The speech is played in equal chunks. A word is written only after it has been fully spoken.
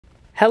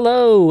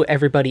Hello,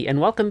 everybody, and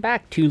welcome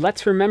back to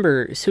Let's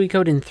Remember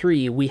Suikoden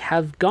 3. We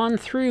have gone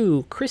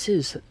through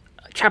Chris's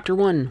Chapter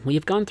 1. We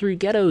have gone through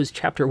Ghetto's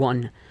Chapter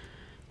 1.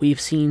 We've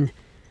seen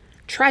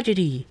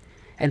tragedy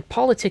and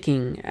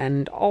politicking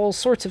and all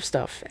sorts of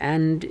stuff,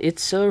 and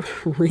it's a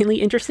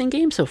really interesting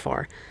game so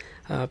far.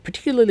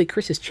 Particularly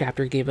Chris's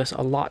chapter gave us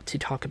a lot to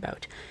talk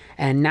about.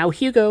 And now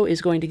Hugo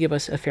is going to give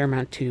us a fair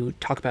amount to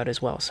talk about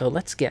as well, so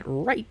let's get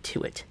right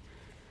to it.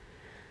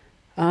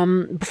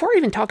 Before I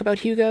even talk about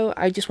Hugo,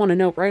 I just want to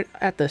note right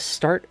at the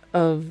start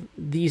of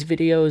these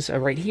videos,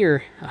 right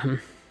here,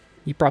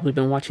 you've probably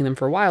been watching them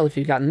for a while if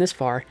you've gotten this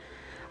far,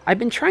 I've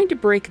been trying to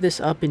break this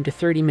up into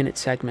 30-minute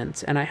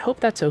segments, and I hope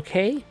that's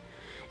okay.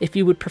 If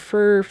you would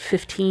prefer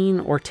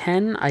 15 or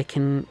 10, I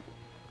can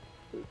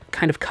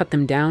kind of cut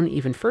them down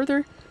even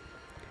further.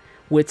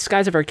 With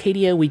Skies of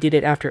Arcadia, we did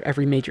it after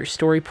every major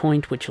story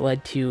point, which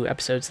led to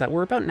episodes that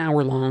were about an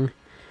hour long.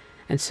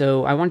 And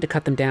so I wanted to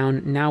cut them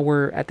down. Now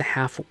we're at the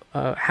half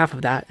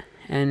of that,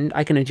 and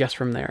I can adjust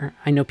from there.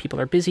 I know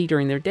people are busy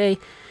during their day.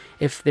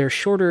 If there's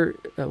shorter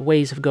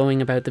ways of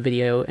going about the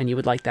video and you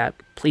would like that,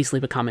 please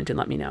leave a comment and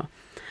let me know.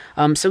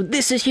 So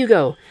this is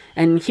Hugo,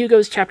 and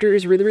Hugo's chapter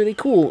is really, really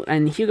cool.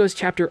 And Hugo's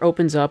chapter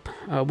opens up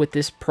with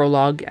this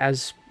prologue,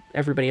 as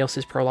everybody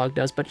else's prologue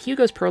does. But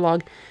Hugo's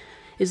prologue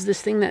is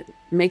this thing that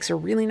makes a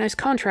really nice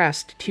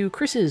contrast to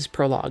Chris's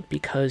prologue,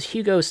 because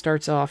Hugo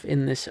starts off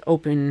in this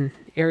open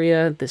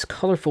area, this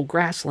colorful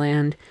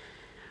grassland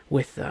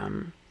with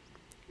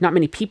not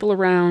many people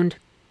around,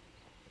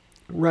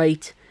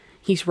 right?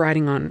 He's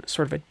riding on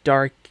sort of a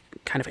dark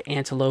kind of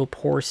antelope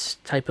horse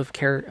type of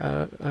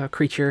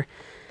creature,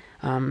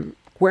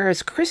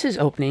 whereas Chris's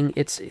opening,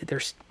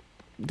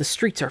 the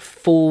streets are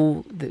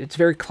full, it's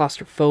very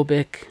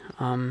claustrophobic,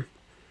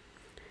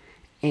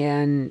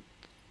 and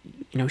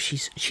you know,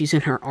 she's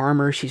in her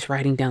armor, she's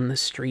riding down the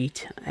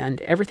street, and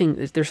everything,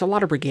 there's a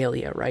lot of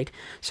regalia, right?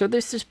 So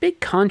there's this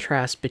big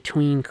contrast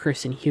between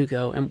Chris and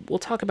Hugo, and we'll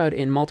talk about it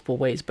in multiple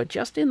ways, but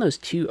just in those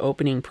two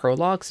opening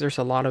prologues, there's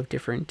a lot of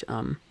different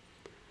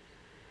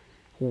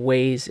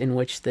ways in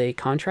which they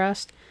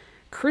contrast.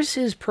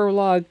 Chris's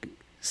prologue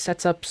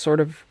sets up sort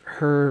of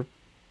her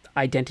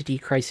identity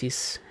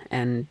crisis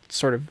and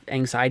sort of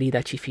anxiety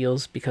that she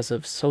feels because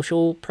of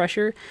social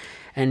pressure.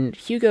 And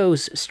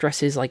Hugo's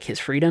stresses like his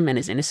freedom and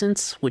his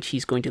innocence, which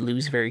he's going to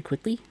lose very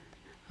quickly.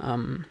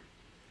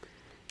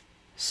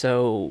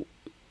 So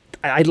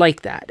I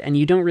like that. And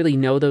you don't really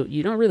know, though,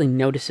 you don't really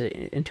notice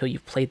it until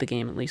you've played the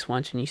game at least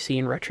once, and you see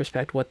in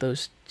retrospect what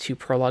those two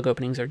prologue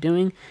openings are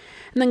doing.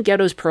 And then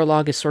Ghetto's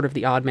prologue is sort of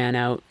the odd man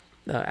out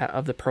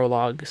of the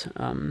prologues.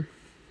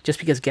 Just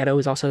because Ghetto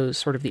is also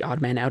sort of the odd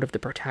man out of the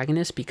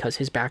protagonist, because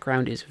his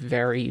background is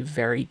very,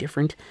 very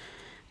different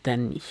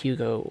than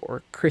Hugo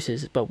or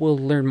Chris's, but we'll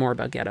learn more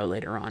about Ghetto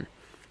later on.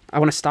 I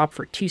want to stop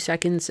for 2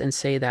 seconds and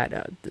say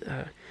that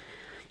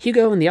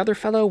Hugo and the other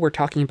fellow were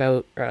talking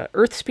about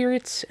Earth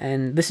spirits,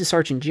 and this is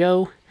Sergeant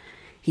Joe.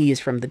 He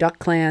is from the Duck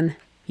Clan.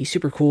 He's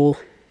super cool.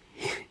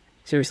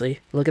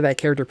 Seriously, look at that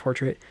character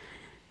portrait.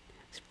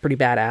 It's pretty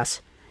badass.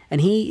 And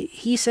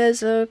he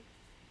says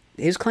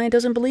his clan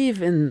doesn't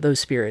believe in those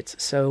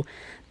spirits. So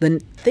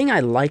the thing I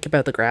like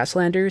about the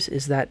Grasslanders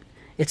is that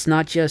it's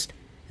not just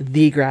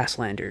the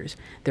Grasslanders.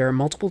 There are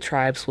multiple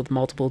tribes with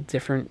multiple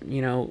different,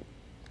 you know,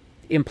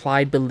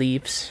 implied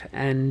beliefs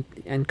and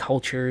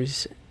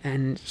cultures,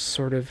 and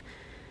sort of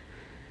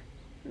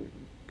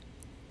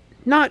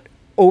not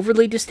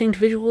overly distinct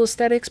visual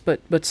aesthetics,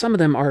 but some of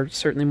them are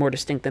certainly more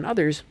distinct than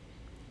others,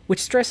 which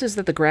stresses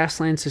that the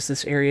Grasslands is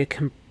this area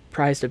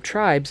comprised of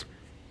tribes,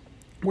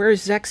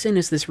 whereas Zexen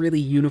is this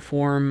really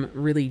uniform,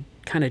 really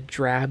kind of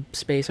drab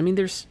space. I mean,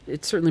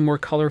 it's certainly more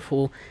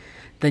colorful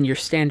than your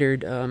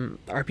standard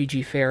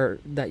RPG fare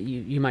that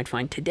you might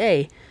find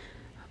today,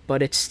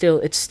 but it's still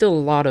a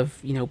lot of,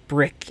 you know,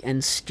 brick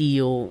and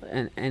steel,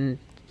 and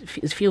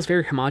it feels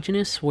very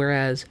homogeneous.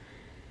 Whereas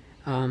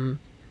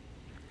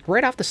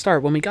right off the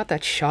start, when we got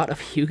that shot of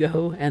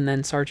Hugo and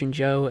then Sergeant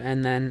Joe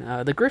and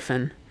then the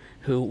Griffin,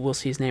 who we'll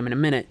see his name in a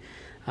minute,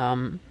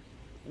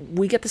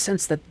 we get the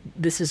sense that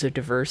this is a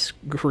diverse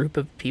group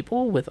of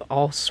people with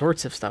all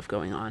sorts of stuff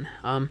going on.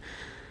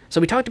 So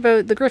we talked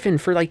about the Griffin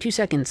for like 2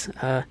 seconds.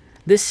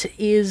 This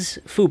is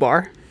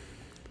Fubar.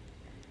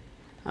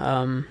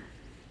 I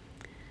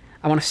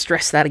want to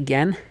stress that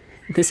again.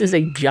 This is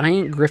a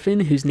giant griffin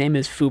whose name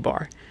is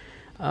Fubar.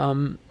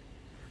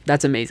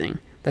 That's amazing.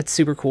 That's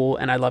super cool,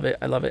 and I love it.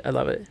 I love it. I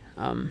love it.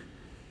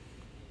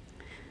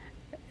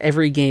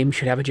 Every game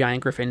should have a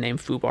giant griffin named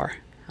Fubar.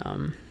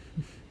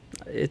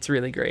 It's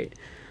really great.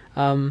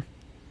 So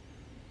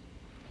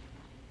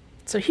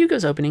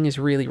Hugo's opening is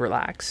really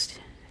relaxed,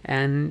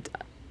 and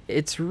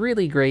it's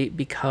really great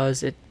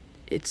because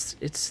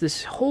it's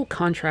this whole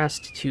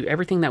contrast to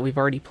everything that we've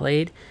already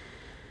played,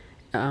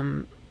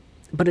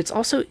 but it's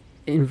also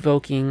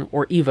evoking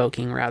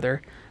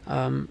rather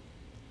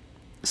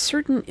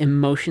certain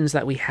emotions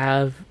that we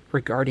have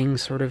regarding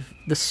sort of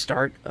the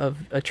start of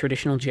a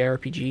traditional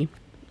jRPG,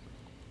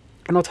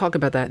 and I'll talk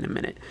about that in a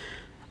minute.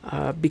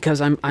 Because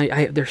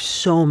there's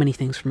so many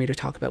things for me to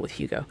talk about with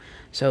Hugo.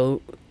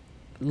 So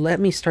let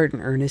me start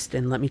in earnest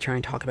and let me try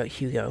and talk about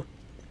Hugo.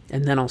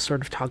 And then I'll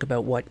sort of talk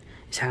about what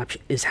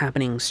is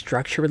happening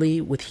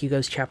structurally with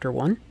Hugo's Chapter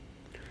 1.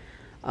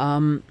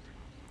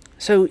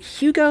 So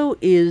Hugo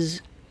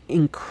is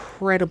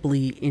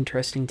incredibly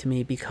interesting to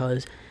me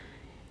because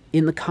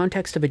in the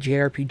context of a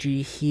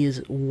JRPG, he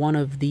is one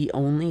of the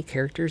only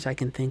characters I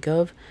can think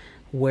of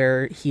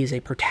where he is a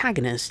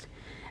protagonist,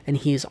 and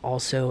he is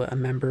also a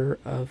member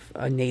of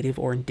a native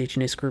or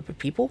indigenous group of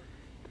people.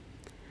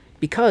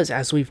 Because,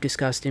 as we've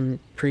discussed in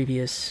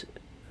previous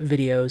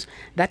videos,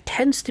 that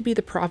tends to be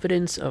the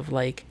providence of,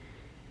 like,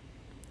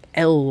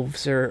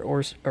 elves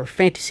or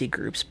fantasy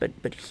groups,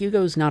 but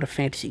Hugo's not a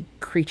fantasy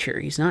creature.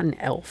 He's not an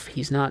elf.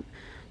 He's not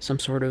some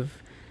sort of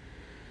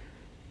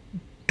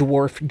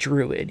dwarf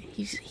druid.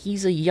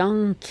 He's a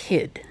young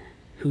kid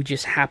who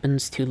just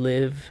happens to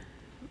live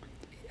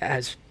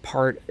as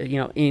part,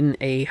 in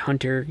a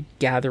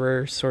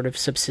hunter-gatherer sort of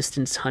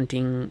subsistence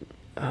hunting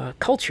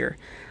culture,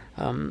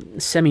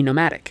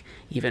 semi-nomadic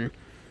even.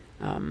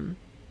 And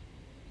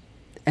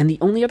the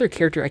only other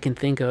character I can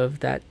think of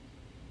that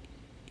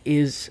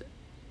is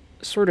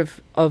sort of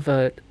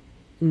a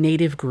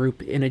native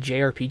group in a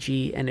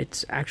JRPG, and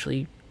it's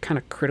actually kind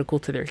of critical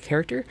to their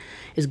character,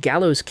 is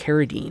Gallows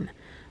Carradine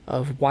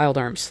of Wild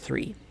Arms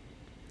 3.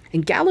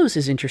 And Gallows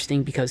is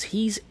interesting because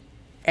he's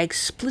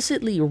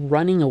explicitly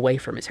running away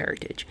from his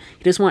heritage.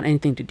 He doesn't want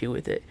anything to do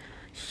with it.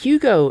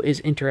 Hugo is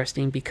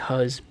interesting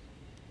because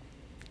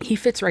he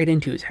fits right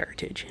into his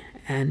heritage.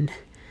 And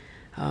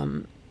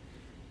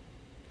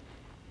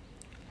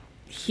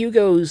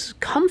Hugo's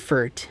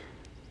comfort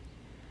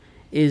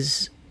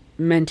is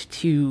meant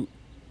to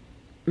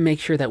make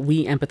sure that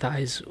we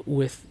empathize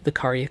with the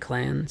Karya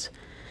clans,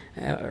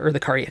 or the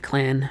Karya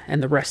clan,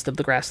 and the rest of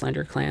the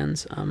Grasslander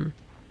clans.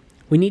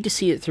 We need to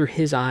see it through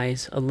his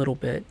eyes a little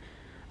bit.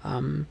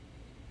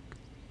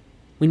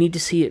 We need to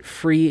see it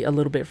free a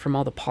little bit from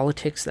all the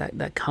politics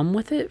that come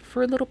with it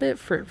for a little bit,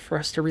 for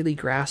us to really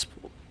grasp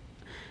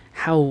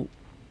how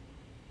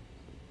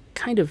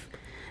kind of,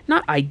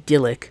 not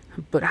idyllic,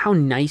 but how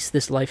nice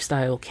this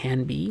lifestyle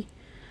can be.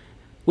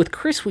 With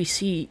Chris, we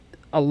see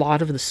a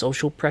lot of the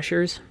social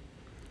pressures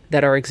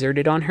that are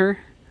exerted on her,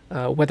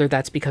 whether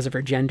that's because of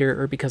her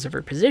gender or because of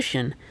her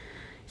position.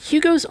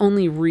 Hugo's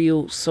only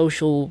real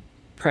social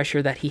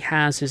pressure that he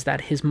has is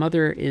that his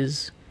mother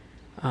is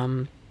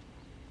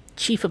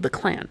chief of the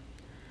clan,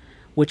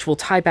 which will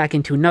tie back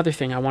into another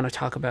thing I want to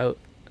talk about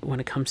when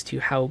it comes to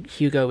how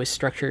Hugo is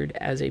structured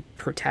as a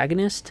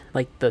protagonist,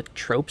 like the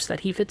tropes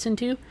that he fits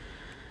into.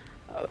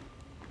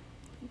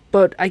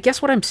 But I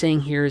guess what I'm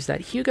saying here is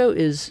that Hugo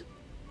is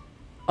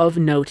of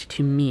note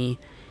to me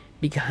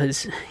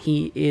because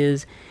he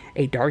is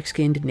a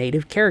dark-skinned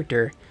native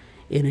character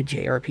in a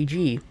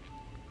JRPG.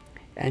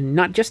 And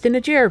not just in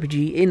a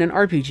JRPG, in an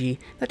RPG.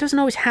 That doesn't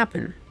always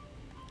happen.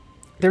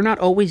 They're not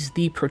always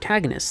the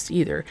protagonists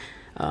either.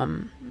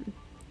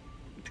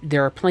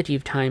 There are plenty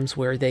of times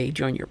where they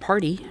join your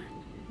party,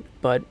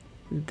 but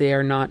they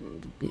are not...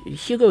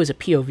 Hugo is a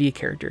POV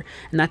character,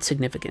 and that's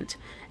significant.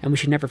 And we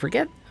should never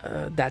forget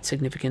that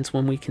significance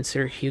when we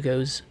consider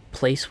Hugo's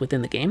place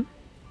within the game.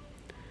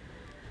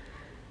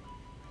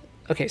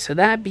 Okay, so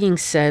that being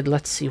said,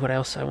 let's see what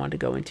else I want to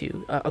go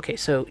into. Okay,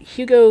 so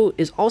Hugo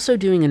is also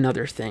doing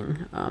another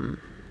thing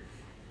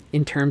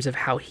in terms of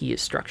how he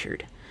is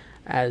structured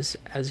as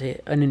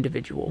an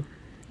individual.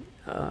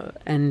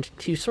 And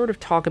to sort of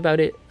talk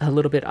about it a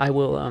little bit, I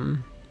will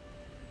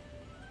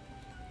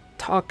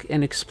talk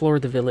and explore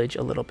the village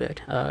a little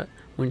bit.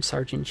 When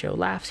Sergeant Joe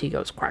laughs, he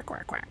goes quack,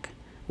 quack, quack,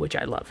 which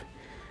I love.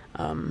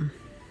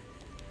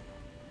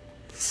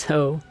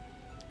 So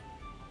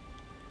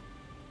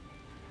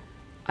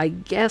I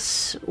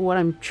guess what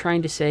I'm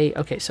trying to say...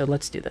 Okay, so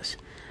let's do this.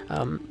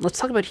 Let's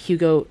talk about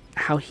Hugo,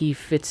 how he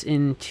fits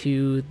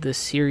into the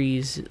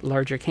series'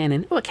 larger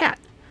canon. Oh, a cat!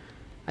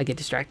 I get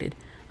distracted.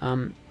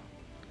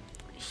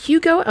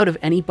 Hugo, out of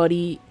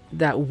anybody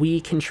that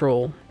we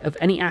control, of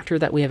any actor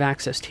that we have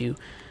access to,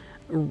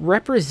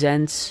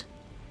 represents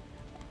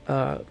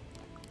the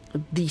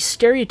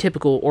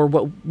stereotypical, or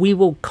what we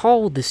will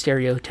call the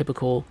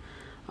stereotypical,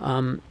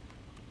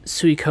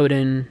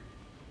 Suikoden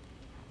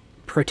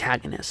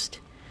protagonist.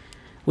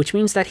 Which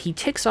means that he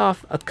ticks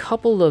off a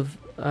couple of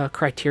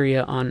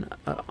criteria on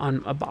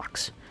a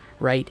box,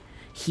 right?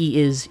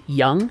 He is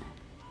young.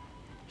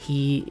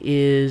 He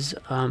is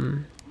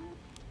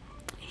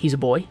he's a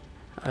boy,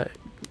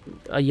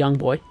 a young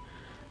boy,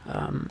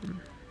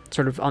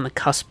 sort of on the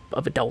cusp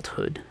of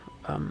adulthood.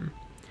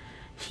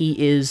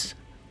 He is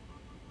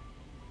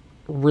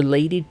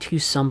related to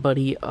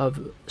somebody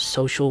of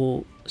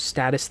social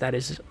status that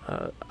is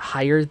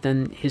higher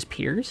than his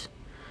peers.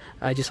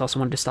 I just also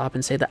wanted to stop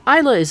and say that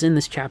Isla is in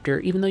this chapter,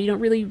 even though you don't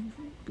really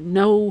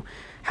know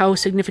how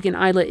significant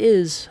Isla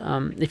is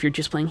if you're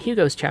just playing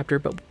Hugo's chapter,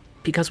 but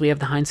because we have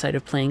the hindsight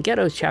of playing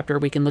Ghetto's chapter,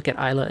 we can look at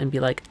Isla and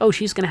be like, oh,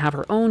 she's going to have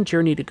her own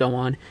journey to go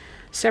on,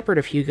 separate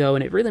of Hugo,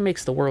 and it really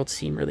makes the world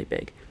seem really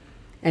big.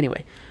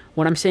 Anyway,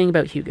 what I'm saying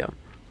about Hugo.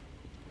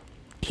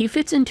 He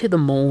fits into the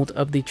mold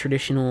of the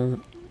traditional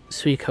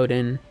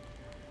Suikoden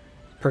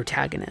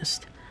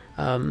protagonist.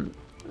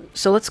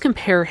 So let's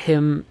compare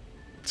him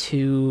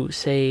to,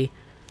 say,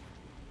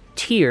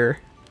 Tyr,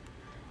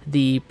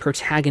 the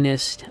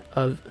protagonist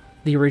of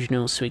the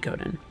original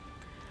Suikoden.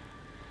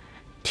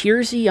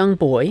 Tyr's a young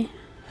boy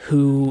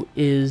who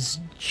is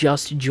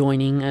just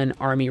joining an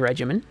army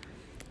regiment.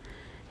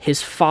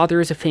 His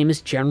father is a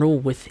famous general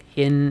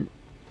within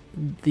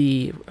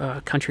the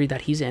country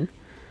that he's in.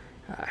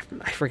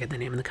 I forget the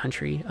name of the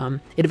country.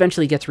 It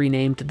eventually gets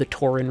renamed the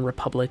Tauran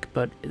Republic,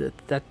 but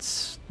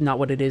that's not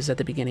what it is at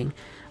the beginning.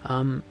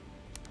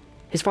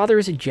 His father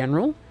is a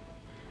general,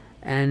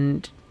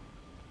 and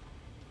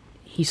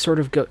he's sort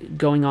of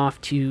going off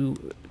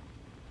to...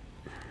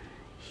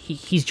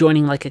 He's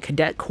joining like a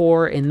cadet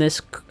corps. In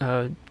this,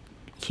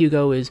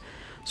 Hugo is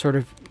sort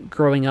of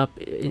growing up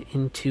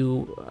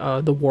into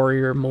the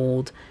warrior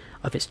mold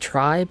of his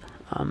tribe.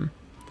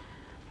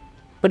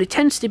 But it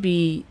tends to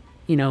be,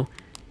 you know,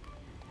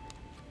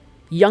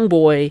 young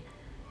boy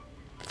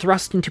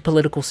thrust into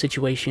political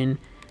situation,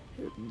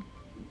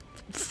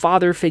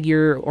 father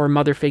figure or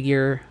mother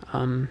figure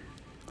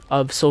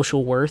of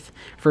social worth.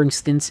 For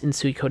instance, in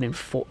Suikoden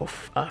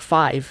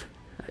 5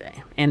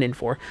 and in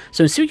 4.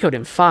 So in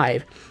Suikoden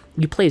 5,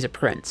 you play as a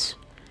prince.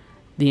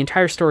 The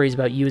entire story is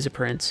about you as a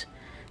prince,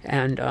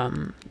 and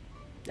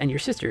your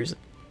sister's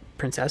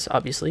princess,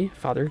 obviously,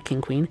 father,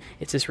 king, queen.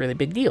 It's this really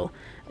big deal.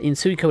 In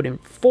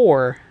Suikoden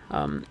 4,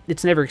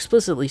 it's never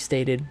explicitly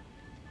stated,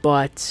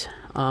 but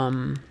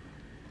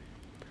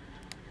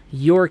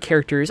your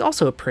character is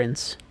also a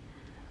prince,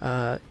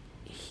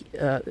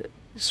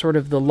 sort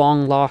of the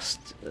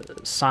long-lost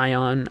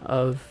scion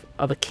of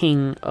a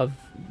king of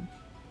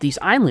these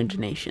island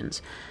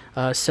nations.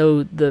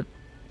 So the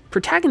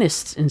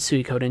protagonists in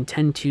Suikoden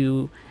tend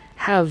to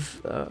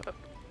have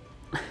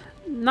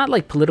not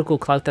like political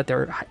clout that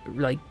they're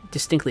like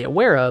distinctly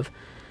aware of,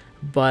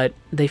 but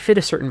they fit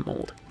a certain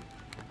mold.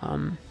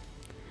 And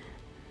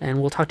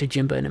we'll talk to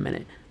Jimba in a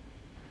minute.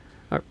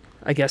 Or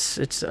I guess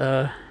it's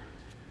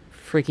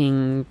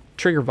freaking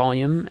trigger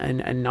volume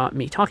and not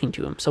me talking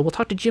to him. So we'll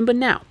talk to Jimba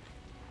now.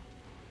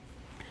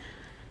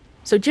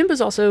 So Jimba's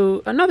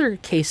also another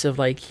case of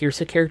like, here's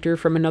a character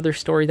from another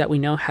story that we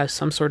know has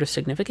some sort of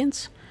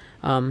significance.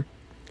 In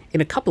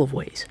a couple of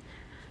ways.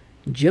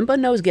 Jimba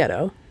knows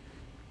Ghetto.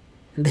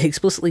 They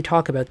explicitly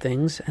talk about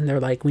things, and they're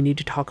like, we need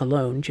to talk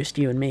alone, just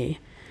you and me.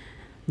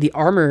 The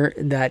armor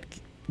that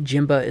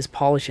Jimba is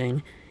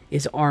polishing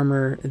is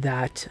armor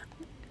that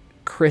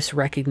Chris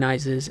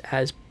recognizes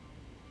as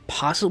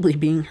possibly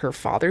being her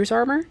father's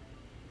armor.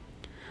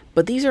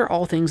 But these are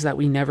all things that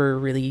we never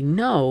really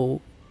know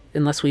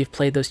unless we've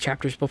played those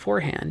chapters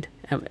beforehand.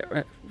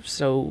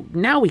 So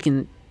now we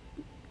can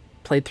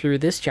play through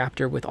this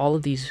chapter with all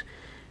of these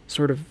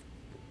sort of,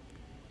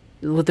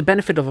 with the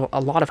benefit of a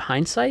lot of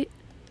hindsight,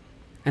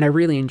 and I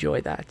really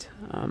enjoy that.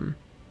 And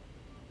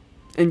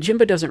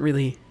Jimba doesn't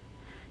really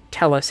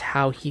tell us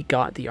how he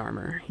got the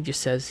armor. He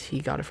just says he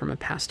got it from a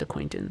past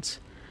acquaintance.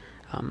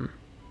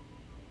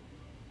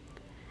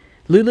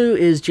 Lulu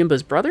is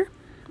Jimba's brother.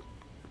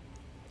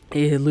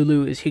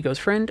 Lulu is Hugo's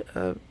friend.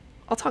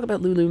 I'll talk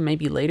about Lulu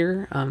maybe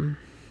later.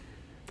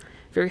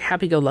 Very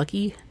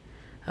happy-go-lucky.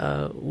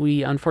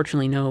 We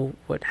unfortunately know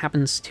what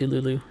happens to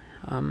Lulu.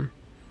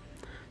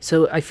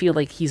 So I feel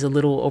like he's a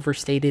little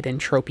overstated and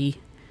tropey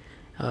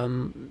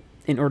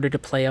in order to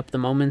play up the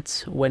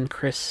moments when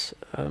Chris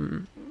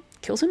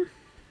kills him.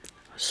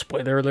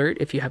 Spoiler alert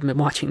if you haven't been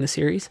watching the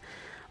series.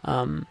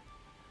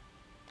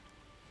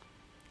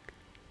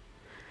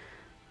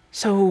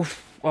 So,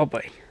 oh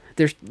boy.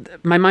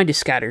 My mind is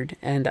scattered,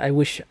 and I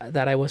wish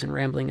that I wasn't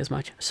rambling as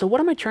much. So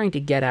what am I trying to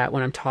get at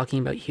when I'm talking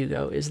about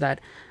Hugo is that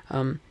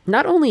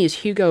not only is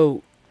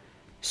Hugo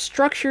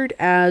structured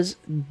as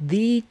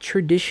the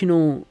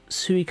traditional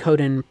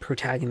Suikoden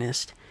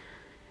protagonist,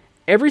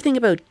 everything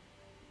about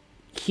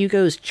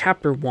Hugo's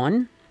Chapter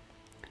 1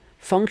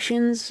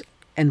 functions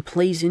and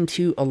plays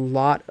into a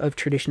lot of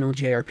traditional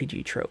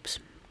jRPG tropes,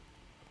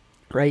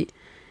 right?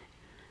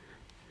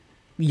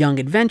 Young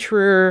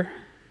adventurer,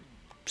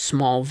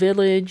 small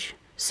village,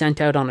 sent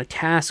out on a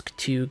task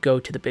to go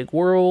to the big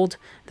world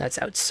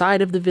that's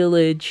outside of the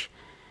village,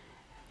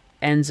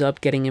 ends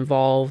up getting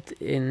involved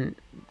in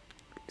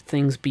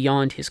things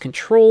beyond his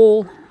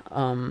control.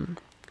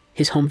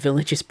 His home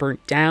village is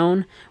burnt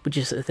down, which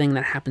is a thing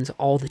that happens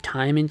all the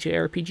time in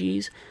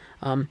JRPGs.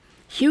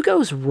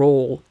 Hugo's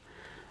role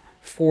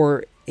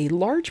for a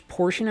large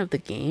portion of the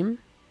game,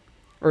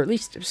 or at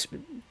least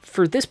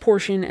for this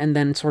portion and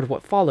then sort of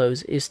what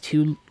follows, is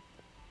to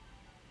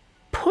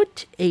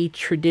put a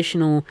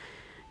traditional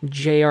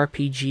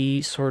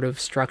JRPG sort of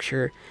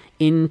structure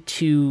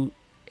into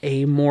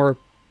a more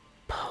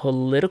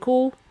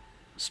political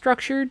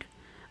structured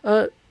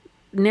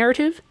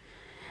narrative,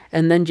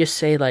 and then just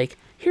say like,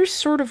 here's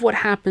sort of what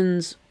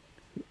happens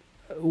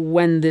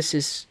when this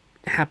is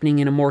happening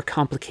in a more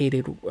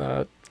complicated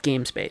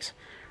game space,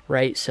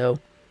 right? So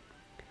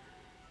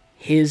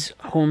his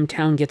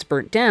hometown gets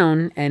burnt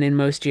down, and in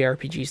most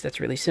JRPGs that's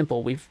really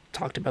simple. We've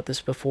talked about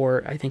this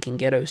before, I think in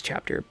Ghetto's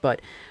chapter,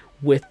 but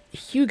with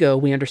Hugo,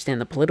 we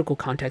understand the political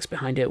context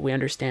behind it. We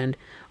understand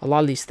a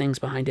lot of these things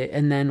behind it.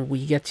 And then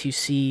we get to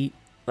see,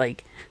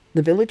 like,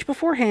 the village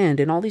beforehand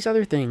and all these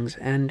other things.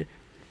 And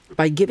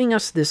by giving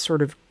us this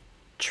sort of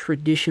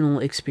traditional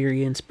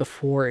experience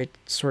before it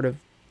sort of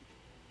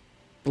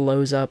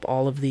blows up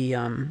all of the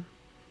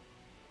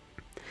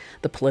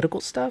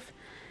political stuff,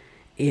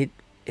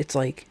 it's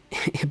like,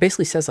 it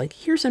basically says, like,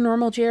 here's a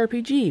normal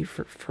JRPG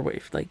for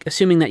like,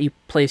 assuming that you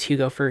play as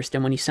Hugo first,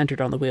 and when he's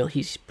centered on the wheel,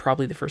 he's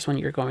probably the first one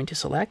you're going to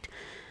select.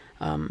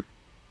 And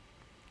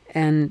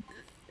then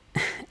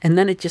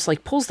it just,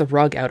 like, pulls the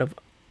rug out of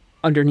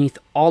underneath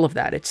all of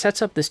that. It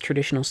sets up this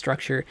traditional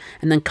structure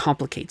and then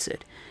complicates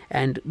it.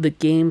 And the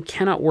game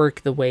cannot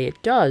work the way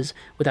it does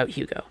without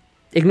Hugo.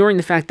 Ignoring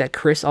the fact that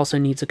Chris also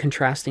needs a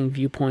contrasting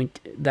viewpoint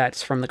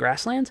that's from the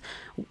grasslands,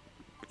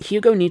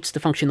 Hugo needs to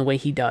function the way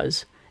he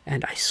does.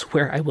 And I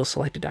swear I will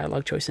select a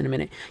dialogue choice in a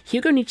minute.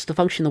 Hugo needs to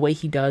function the way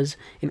he does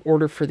in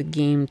order for the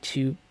game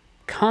to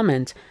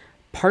comment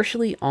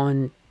partially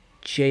on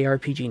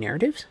JRPG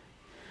narratives,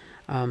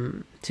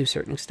 to a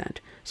certain extent.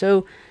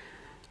 So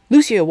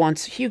Lucia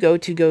wants Hugo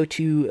to go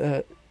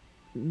to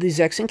the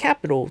Zexan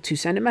capital to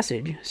send a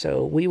message.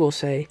 So we will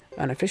say,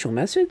 an official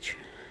message?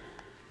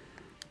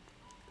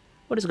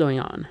 What is going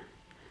on?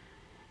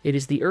 It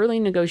is the early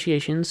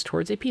negotiations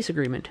towards a peace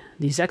agreement.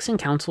 The Zexan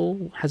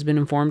Council has been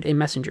informed a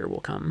messenger will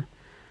come.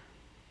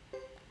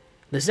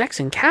 The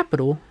Zexan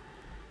capital?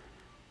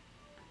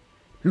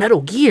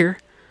 Metal Gear?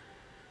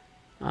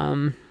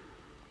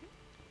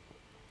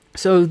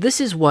 So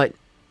this is what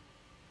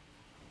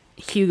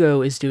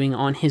Hugo is doing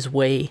on his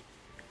way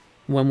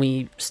when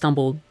we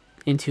stumbled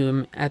into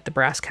him at the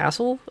Brass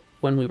Castle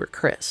when we were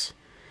Chris.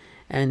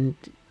 And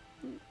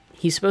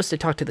he's supposed to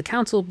talk to the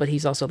council, but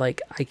he's also like,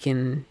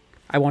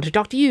 I want to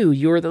talk to you.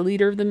 You're the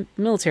leader of the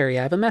military.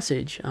 I have a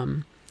message.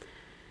 And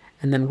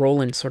then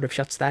Roland sort of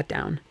shuts that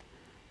down.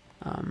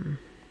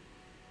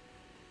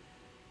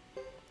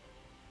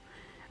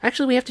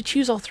 Actually, we have to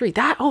choose all three.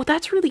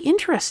 That's really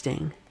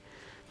interesting.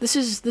 This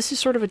is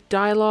sort of a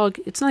dialogue.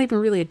 It's not even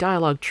really a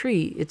dialogue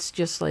tree. It's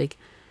just like,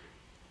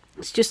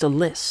 it's just a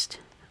list.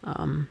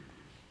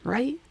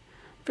 Right?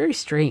 Very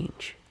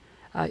strange.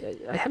 I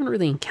haven't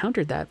really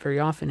encountered that very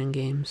often in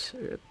games.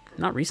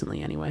 Not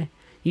recently, anyway.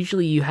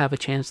 Usually you have a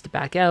chance to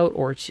back out,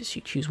 or it's just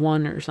you choose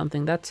one or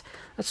something. That's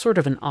sort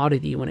of an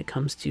oddity when it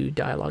comes to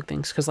dialogue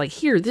things. Because, like,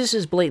 here, this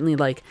is blatantly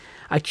like,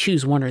 I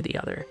choose one or the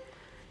other.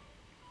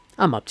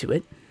 I'm up to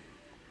it.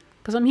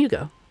 Because I'm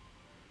Hugo.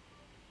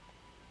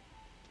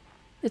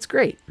 It's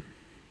great.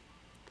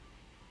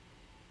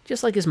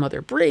 Just like his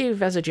mother,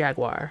 brave as a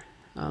jaguar.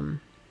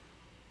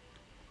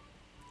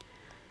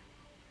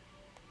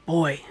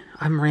 Boy,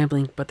 I'm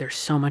rambling, but there's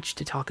so much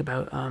to talk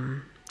about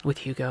with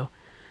Hugo.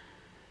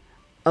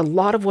 A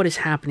lot of what is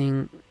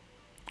happening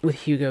with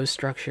Hugo's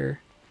structure,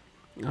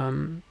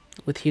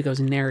 with Hugo's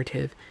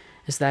narrative,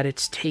 is that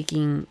it's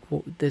taking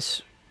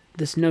this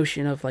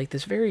notion of, like,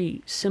 this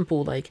very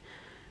simple, like,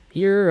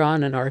 you're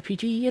on an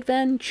RPG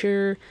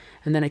adventure,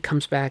 and then it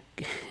comes back,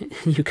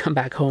 you come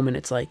back home, and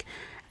it's like,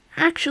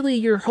 actually,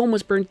 your home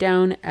was burnt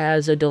down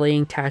as a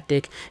delaying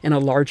tactic in a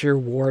larger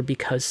war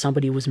because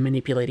somebody was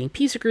manipulating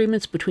peace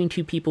agreements between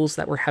two peoples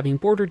that were having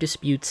border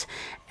disputes,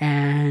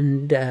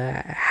 and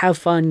have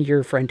fun,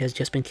 your friend has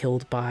just been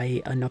killed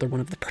by another one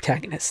of the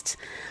protagonists.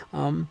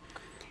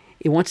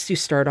 It wants to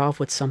start off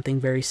with something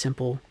very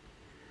simple,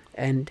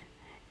 and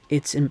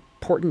it's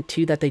important,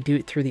 too, that they do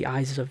it through the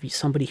eyes of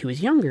somebody who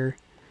is younger,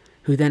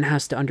 who then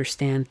has to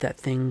understand that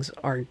things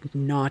are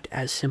not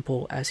as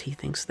simple as he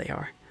thinks they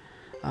are.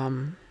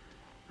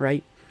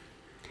 Right?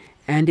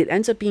 And it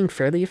ends up being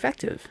fairly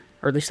effective,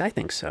 or at least I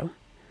think so.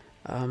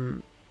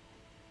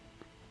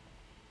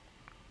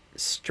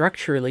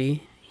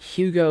 Structurally,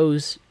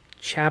 Hugo's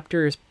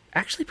chapter is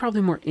actually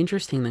probably more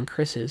interesting than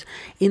Chris's,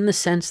 in the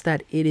sense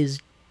that it is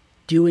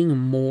doing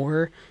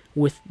more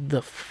with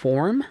the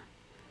form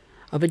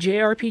of a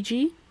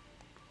JRPG.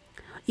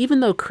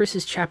 Even though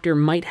Chris's chapter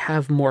might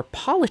have more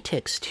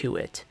politics to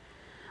it,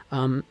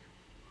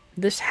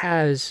 this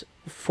has,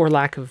 for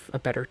lack of a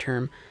better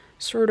term,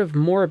 sort of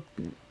more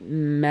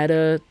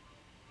meta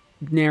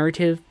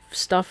narrative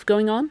stuff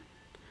going on.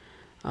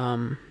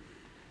 I'm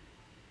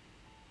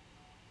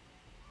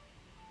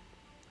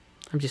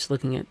just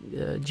looking at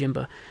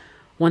Jimba.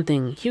 One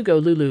thing, Hugo,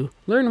 Lulu,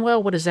 learn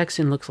well what a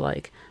Zexan looks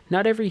like.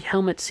 Not every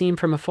helmet seen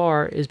from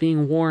afar is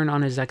being worn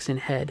on a Zexan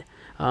head.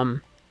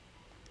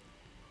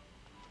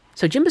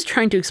 So Jimba's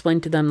trying to explain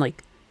to them,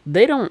 like,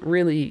 they don't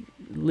really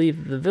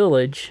leave the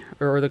village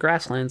or the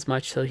grasslands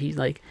much, so he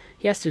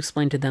has to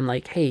explain to them,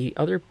 like, hey,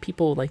 other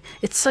people, like,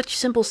 it's such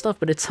simple stuff,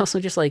 but it's also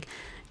just like,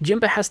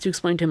 Jimba has to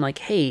explain to him, like,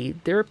 hey,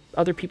 there are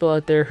other people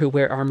out there who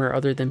wear armor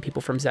other than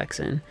people from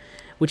Zexan,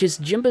 which is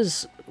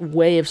Jimba's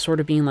way of sort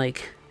of being,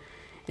 like,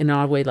 in an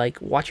odd way, like,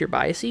 watch your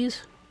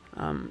biases,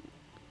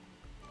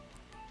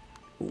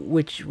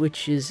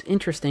 which is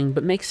interesting,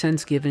 but makes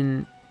sense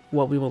given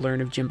what we will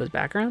learn of Jimba's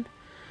background.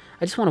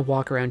 I just want to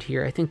walk around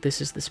here. I think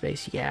this is the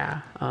space.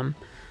 Yeah.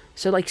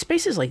 So, like,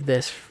 spaces like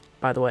this,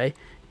 by the way,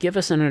 give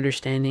us an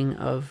understanding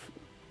of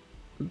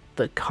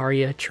the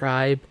Karya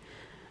tribe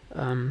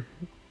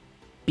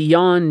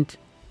beyond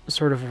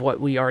sort of what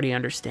we already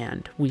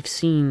understand. We've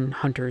seen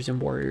hunters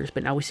and warriors,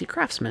 but now we see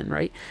craftsmen,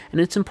 right?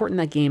 And it's important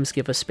that games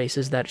give us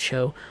spaces that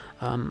show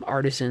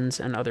artisans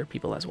and other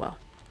people as well.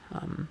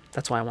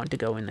 That's why I wanted to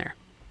go in there.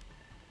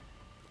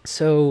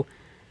 So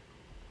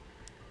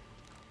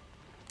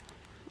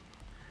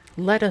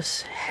let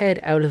us head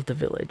out of the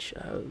village.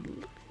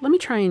 Let me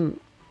try and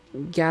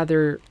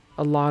gather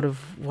a lot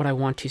of what I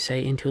want to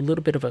say into a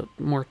little bit of a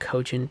more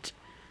cogent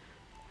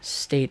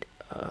state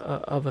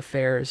of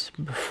affairs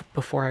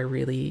before I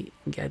really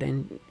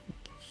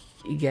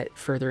get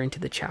further into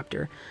the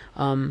chapter.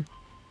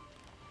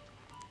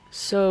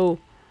 So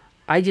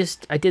I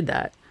did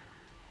that.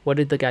 What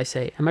did the guy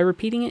say? Am I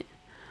repeating it?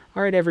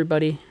 All right,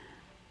 everybody.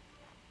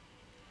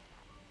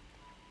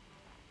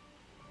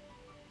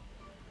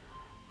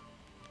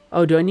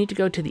 Oh, do I need to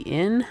go to the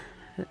inn?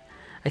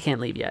 I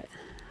can't leave yet.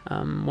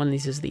 One of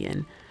these is the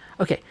inn.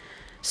 Okay,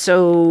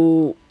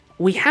 so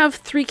we have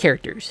 3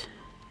 characters,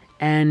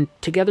 and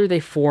together they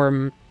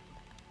form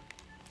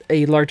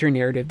a larger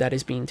narrative that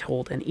is being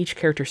told, and each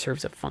character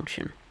serves a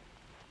function.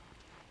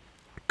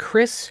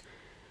 Chris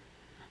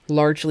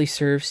largely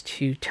serves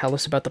to tell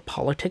us about the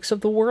politics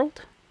of the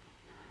world,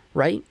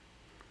 right?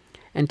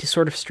 And to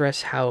sort of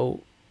stress how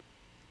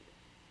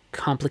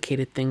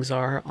complicated things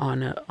are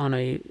on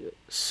a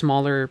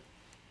smaller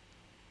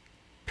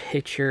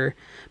picture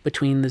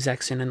between the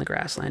Zexen and the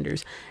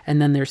Grasslanders.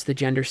 And then there's the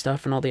gender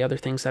stuff and all the other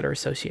things that are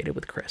associated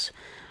with Chris.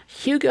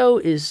 Hugo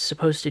is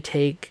supposed to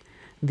take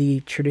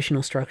the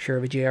traditional structure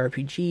of a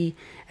jRPG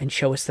and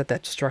show us that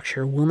that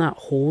structure will not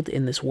hold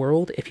in this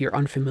world if you're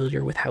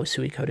unfamiliar with how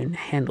Suikoden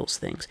handles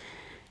things.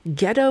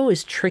 Ghetto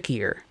is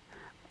trickier.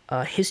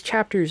 His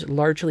chapters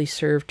largely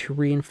serve to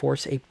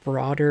reinforce a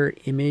broader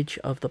image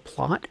of the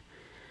plot,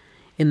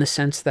 in the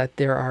sense that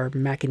there are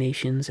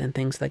machinations and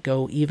things that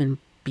go even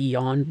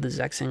beyond the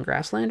Zexen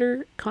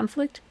Grasslander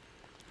conflict.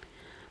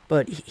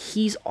 But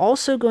he's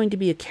also going to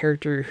be a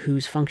character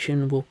whose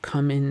function will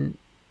come in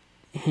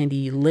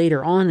handy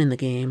later on in the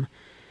game,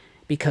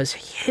 because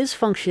his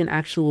function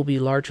actually will be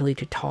largely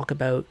to talk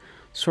about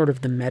sort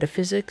of the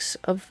metaphysics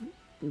of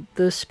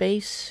the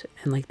space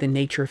and like the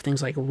nature of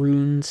things like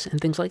runes and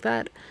things like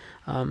that.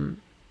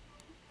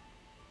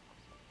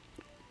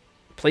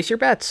 Place your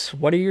bets.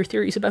 What are your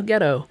theories about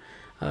Ghetto?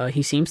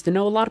 He seems to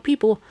know a lot of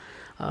people.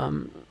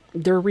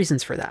 There are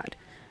reasons for that.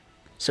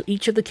 So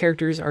each of the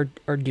characters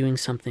are doing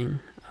something.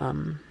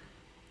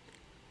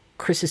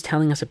 Chris is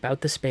telling us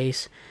about the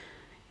space.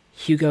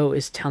 Hugo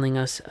is telling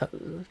us,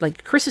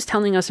 Chris is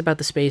telling us about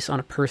the space on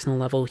a personal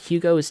level.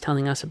 Hugo is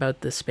telling us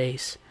about the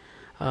space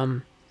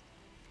in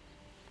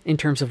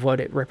terms of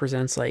what it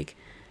represents, like,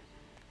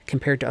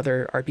 compared to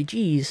other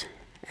RPGs.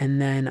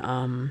 And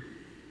then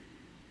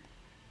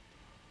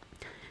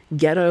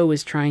Ghetto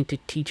is trying to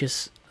teach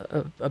us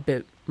a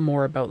bit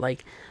more about,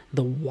 like,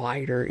 the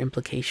wider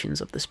implications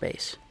of the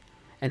space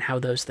and how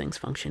those things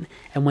function.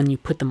 And when you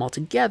put them all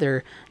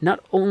together, not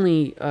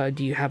only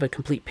do you have a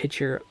complete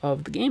picture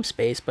of the game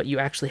space, but you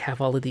actually have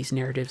all of these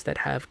narratives that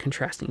have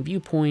contrasting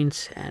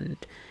viewpoints and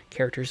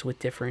characters with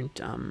different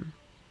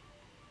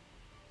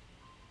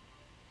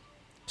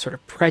sort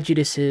of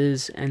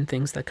prejudices and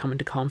things that come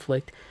into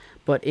conflict.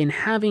 But in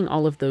having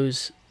all of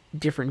those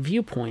different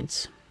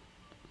viewpoints,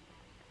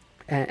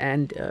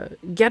 and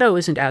Ghetto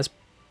isn't as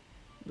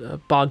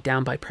bogged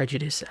down by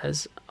prejudice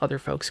as other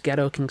folks.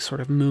 Ghetto can sort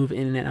of move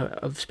in and out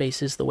of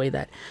spaces the way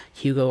that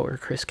Hugo or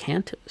Chris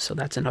can't, so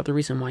that's another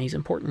reason why he's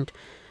important.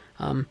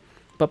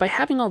 But by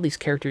having all these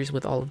characters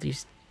with all of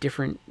these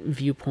different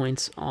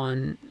viewpoints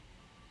on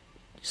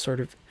sort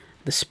of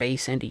the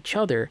space and each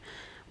other,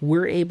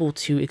 we're able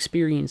to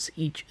experience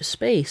each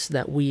space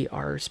that we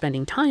are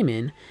spending time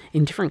in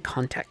different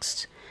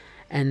contexts.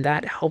 And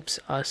that helps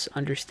us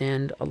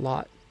understand a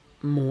lot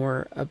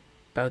more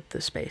about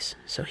the space.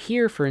 So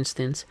here, for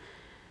instance,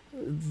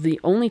 the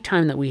only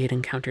time that we had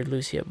encountered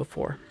Lucia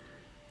before,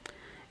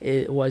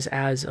 it was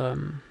as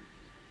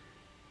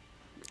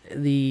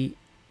the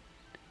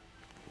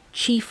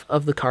chief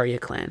of the Karya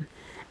clan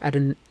at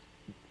a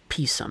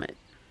peace summit,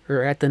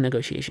 or at the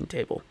negotiation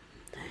table,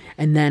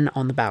 and then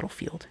on the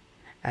battlefield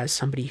as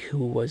somebody who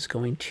was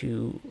going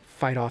to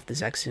fight off the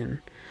Zexen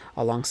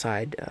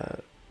alongside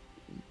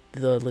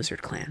the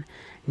Lizard clan.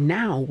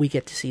 Now we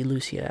get to see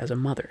Lucia as a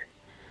mother.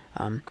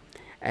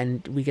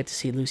 And we get to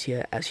see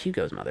Lucia as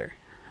Hugo's mother.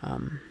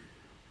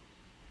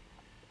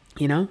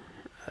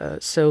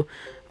 So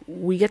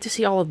we get to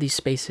see all of these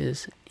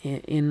spaces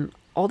in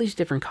all these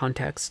different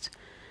contexts.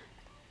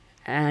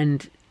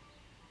 And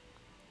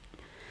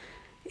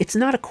it's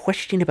not a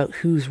question about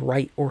who's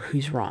right or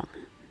who's wrong.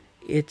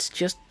 It's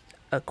just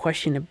a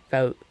question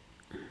about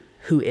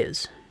who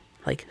is.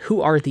 Like,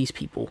 who are these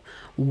people?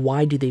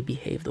 Why do they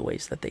behave the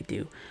ways that they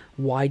do?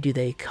 Why do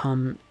they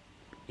come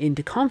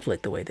into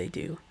conflict the way they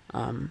do?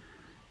 And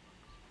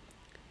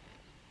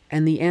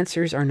the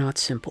answers are not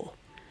simple.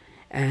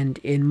 And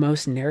in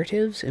most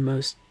narratives, in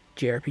most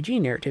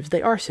jRPG narratives,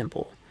 they are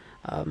simple.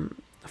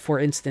 For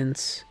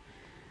instance,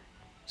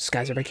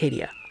 Skies of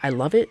Arcadia. I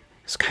love it,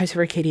 Skies of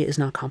Arcadia is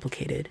not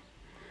complicated.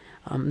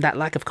 That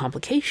lack of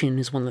complication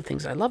is one of the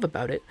things I love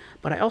about it,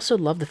 but I also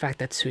love the fact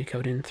that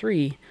Suikoden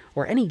 3,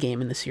 or any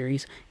game in the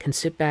series, can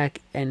sit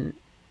back and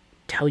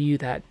tell you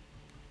that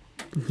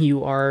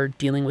you are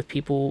dealing with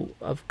people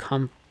of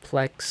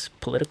complex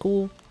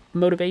political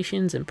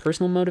motivations and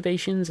personal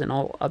motivations and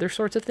all other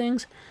sorts of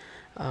things.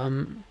 A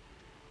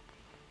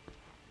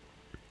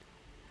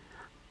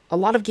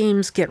lot of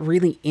games get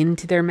really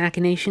into their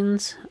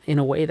machinations in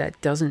a way that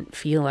doesn't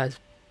feel as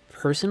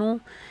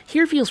personal.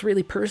 Here feels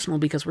really personal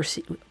because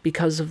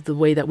because of the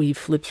way that we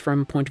flipped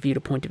from point of view to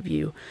point of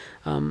view.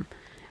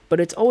 But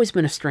it's always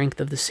been a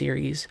strength of the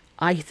series,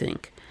 I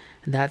think,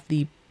 that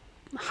the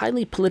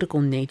highly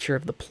political nature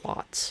of the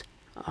plots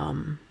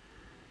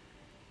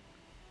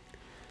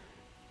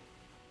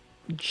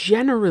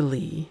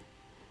generally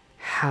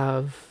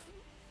have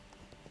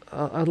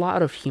a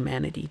lot of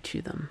humanity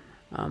to them.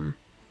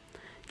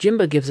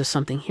 Jimba gives us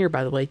something here,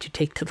 by the way, to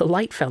take to the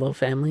Lightfellow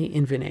family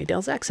in Vinay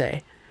Del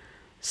Zexe.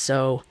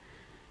 So,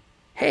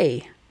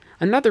 hey,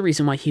 another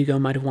reason why Hugo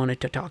might have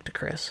wanted to talk to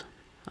Chris.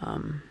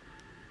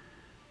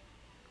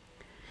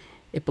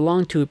 It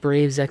belonged to a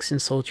brave Zexan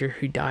soldier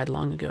who died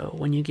long ago.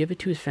 When you give it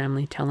to his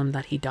family, tell him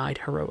that he died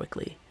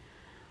heroically.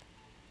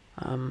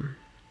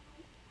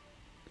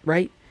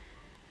 Right?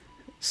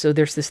 So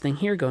there's this thing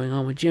here going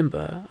on with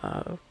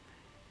Jimba.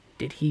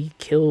 Did he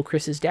kill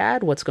Chris's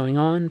dad? What's going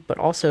on? But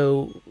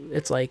also,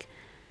 it's like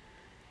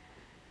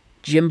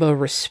Jimba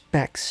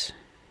respects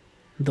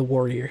the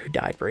warrior who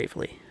died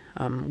bravely,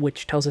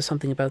 which tells us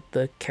something about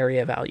the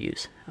Carrier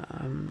values.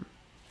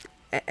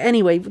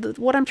 Anyway,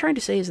 what I'm trying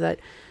to say is that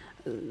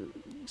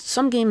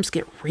some games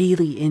get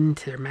really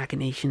into their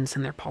machinations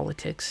and their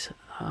politics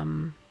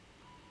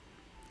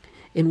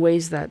in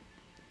ways that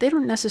they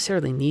don't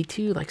necessarily need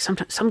to. Like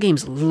sometimes some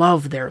games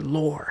love their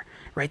lore,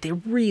 right? They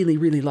really,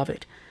 really love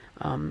it.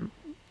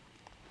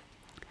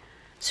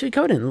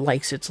 Suikoden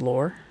likes its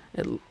lore.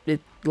 It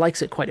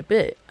likes it quite a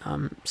bit,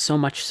 so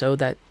much so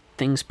that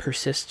things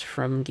persist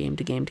from game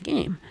to game to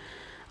game.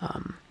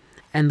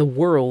 And the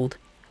world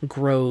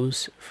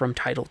grows from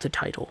title to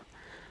title.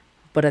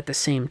 But at the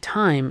same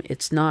time,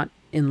 it's not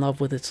in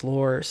love with its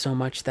lore so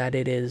much that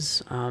it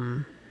is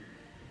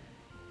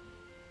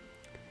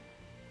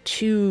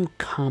too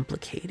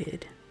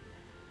complicated.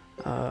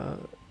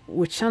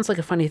 Which sounds like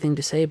a funny thing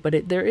to say,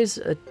 but there is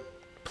a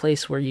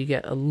place where you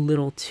get a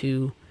little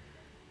too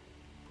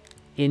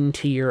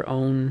into your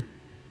own,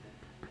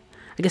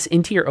 I guess,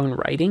 into your own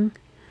writing.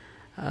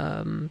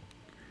 I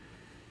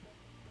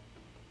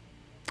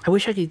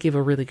wish I could give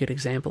a really good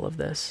example of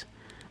this.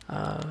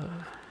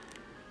 I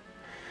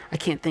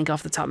can't think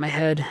off the top of my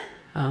head.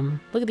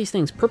 Look at these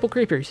things, purple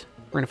creepers.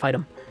 We're gonna fight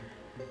them.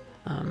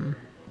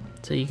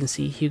 So you can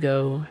see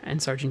Hugo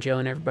and Sergeant Joe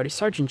and everybody.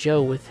 Sergeant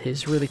Joe with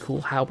his really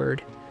cool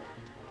halberd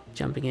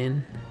jumping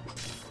in.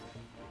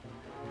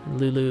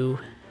 Lulu.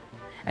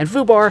 And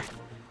Fubar!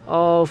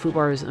 Oh,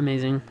 Fubar is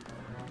amazing.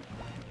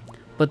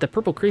 But the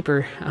purple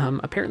creeper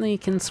apparently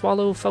can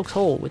swallow folks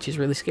whole, which is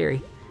really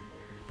scary.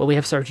 But we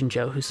have Sergeant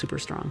Joe, who's super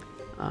strong.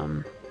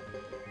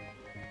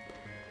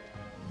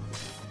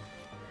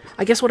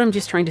 I guess what I'm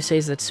just trying to say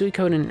is that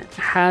Suikoden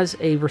has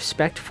a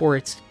respect for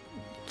its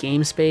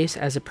game space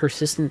as a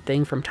persistent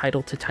thing from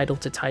title to title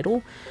to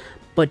title,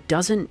 but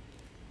doesn't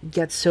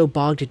get so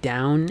bogged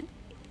down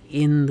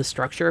in the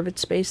structure of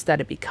its space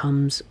that it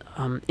becomes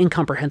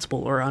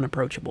incomprehensible or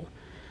unapproachable.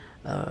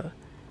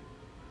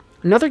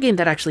 Another game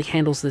that actually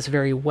handles this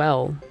very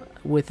well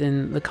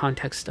within the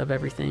context of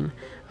everything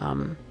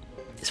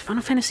is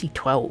Final Fantasy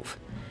XII,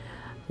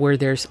 where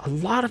there's a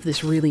lot of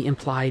this really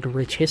implied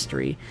rich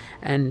history,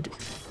 and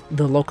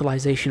the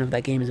localization of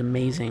that game is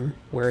amazing,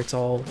 where it's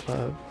all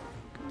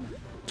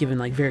given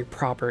like very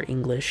proper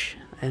English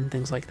and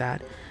things like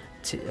that,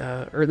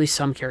 or at least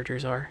some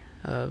characters are.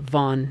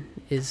 Vaughn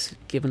is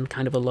given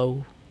kind of a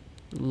low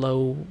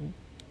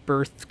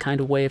birth kind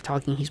of way of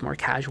talking. He's more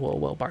casual,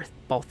 while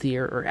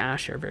Balthier or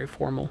Ash are very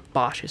formal.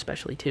 Bosch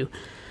especially too.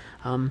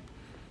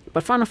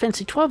 But Final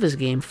Fantasy XII is a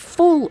game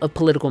full of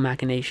political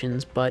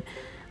machinations, but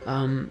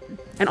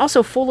and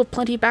also full of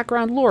plenty of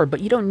background lore,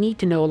 but you don't need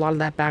to know a lot of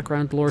that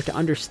background lore to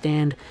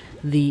understand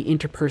the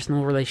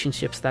interpersonal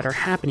relationships that are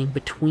happening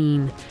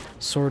between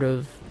sort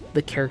of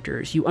the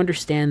characters. You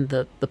understand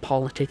the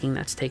politicking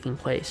that's taking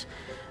place.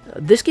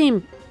 This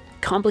game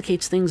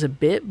complicates things a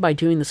bit by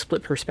doing the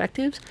split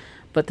perspectives,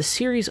 but the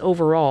series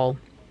overall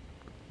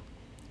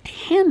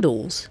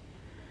handles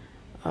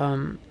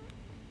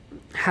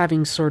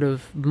having sort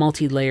of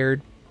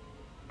multi-layered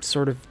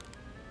sort of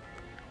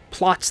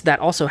plots that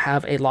also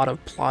have a lot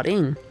of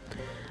plotting,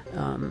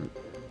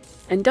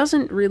 and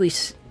doesn't really,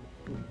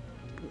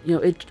 you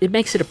know, it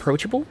makes it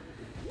approachable,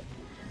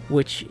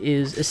 which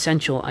is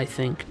essential, I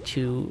think,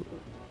 to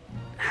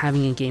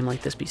having a game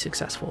like this be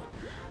successful.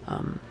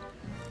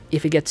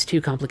 If it gets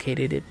too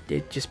complicated,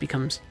 it just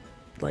becomes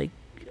like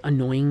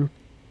annoying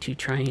to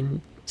try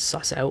and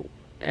suss out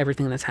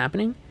everything that's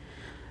happening.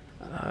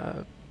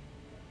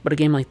 But a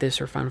game like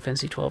this or Final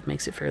Fantasy XII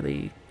makes it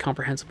fairly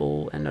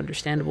comprehensible and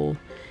understandable,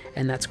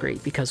 and that's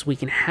great because we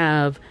can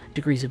have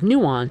degrees of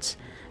nuance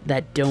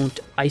that don't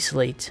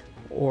isolate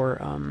or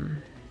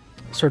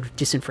sort of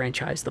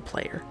disenfranchise the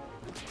player.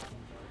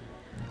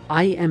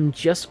 I am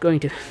just going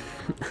to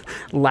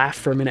laugh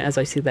for a minute as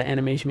I see that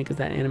animation because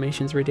that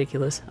animation is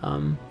ridiculous.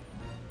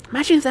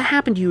 Imagine if that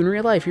happened to you in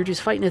real life. You're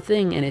just fighting a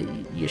thing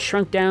and you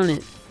shrunk down and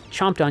it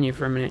chomped on you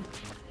for a minute.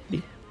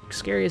 It'd be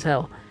scary as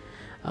hell.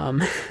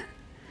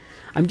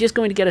 I'm just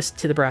going to get us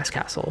to the Brass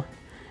Castle,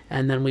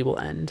 and then we will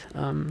end.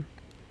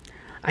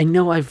 I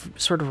know I've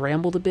sort of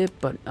rambled a bit,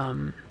 but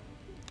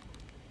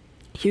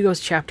Hugo's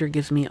chapter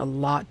gives me a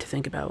lot to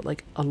think about,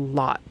 like a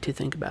lot to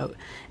think about,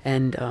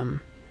 and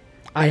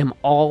I am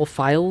all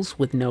files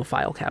with no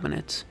file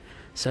cabinets,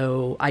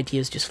 so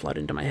ideas just flood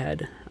into my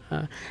head.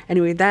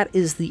 Anyway, that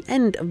is the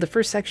end of the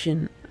first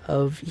section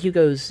of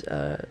Hugo's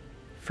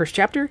first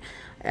chapter,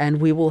 and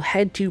we will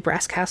head to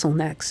Brass Castle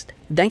next.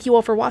 Thank you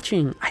all for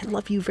watching. I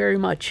love you very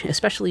much,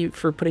 especially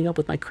for putting up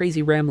with my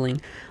crazy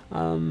rambling.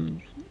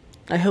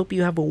 I hope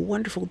you have a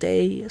wonderful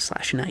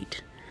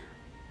day/night.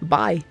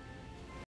 Bye.